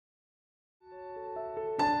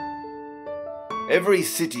Every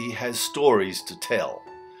city has stories to tell.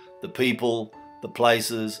 The people, the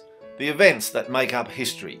places, the events that make up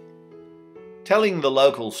history. Telling the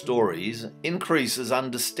local stories increases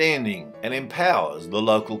understanding and empowers the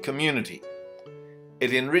local community.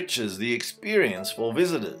 It enriches the experience for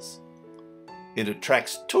visitors. It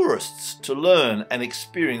attracts tourists to learn and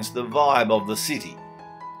experience the vibe of the city.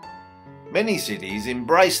 Many cities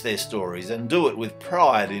embrace their stories and do it with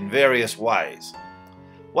pride in various ways.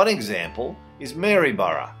 One example is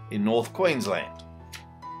Maryborough in North Queensland.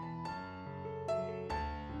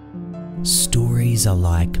 Stories are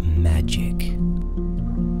like magic.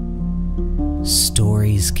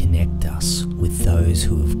 Stories connect us with those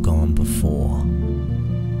who have gone before.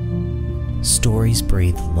 Stories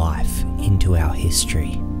breathe life into our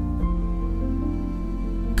history.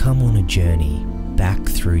 Come on a journey back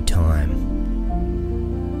through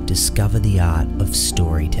time. Discover the art of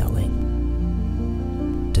storytelling.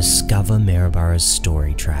 Discover Maryborough's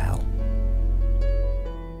Story Trail.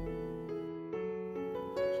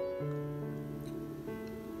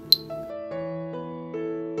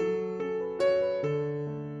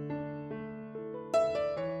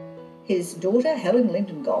 His daughter, Helen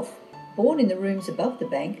Lindengoff, born in the rooms above the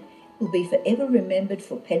bank, will be forever remembered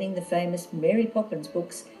for penning the famous Mary Poppins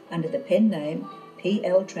books under the pen name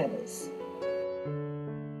P.L. Travers.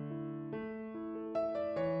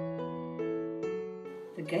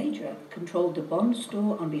 The Gauger controlled the bond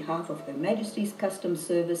store on behalf of Her Majesty's Customs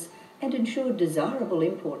Service and ensured desirable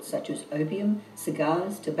imports such as opium,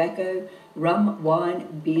 cigars, tobacco, rum,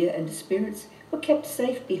 wine, beer and spirits were kept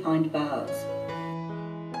safe behind bars.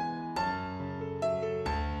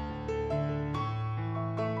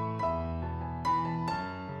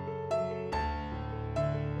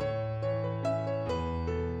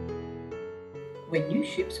 When new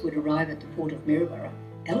ships would arrive at the port of Maryborough,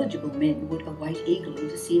 eligible men would await eagerly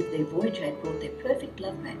to see if their voyage had brought their perfect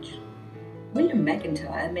love match. William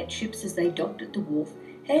McIntyre met ships as they docked at the wharf,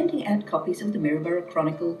 handing out copies of the Maryborough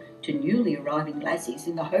Chronicle to newly arriving lassies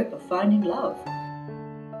in the hope of finding love.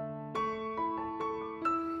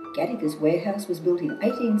 Gattaca's warehouse was built in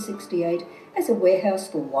 1868 as a warehouse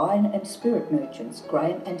for wine and spirit merchants,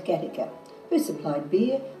 Graham and Gattaca, who supplied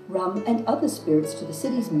beer, rum and other spirits to the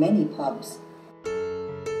city's many pubs.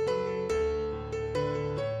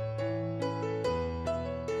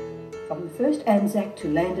 From the first Anzac to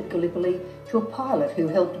land at Gallipoli to a pilot who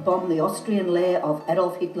helped bomb the Austrian lair of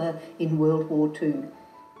Adolf Hitler in World War II,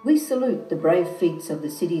 we salute the brave feats of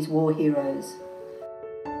the city's war heroes.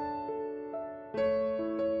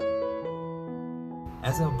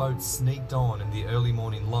 As our boat sneaked on in the early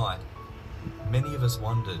morning light, many of us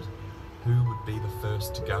wondered who would be the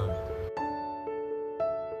first to go.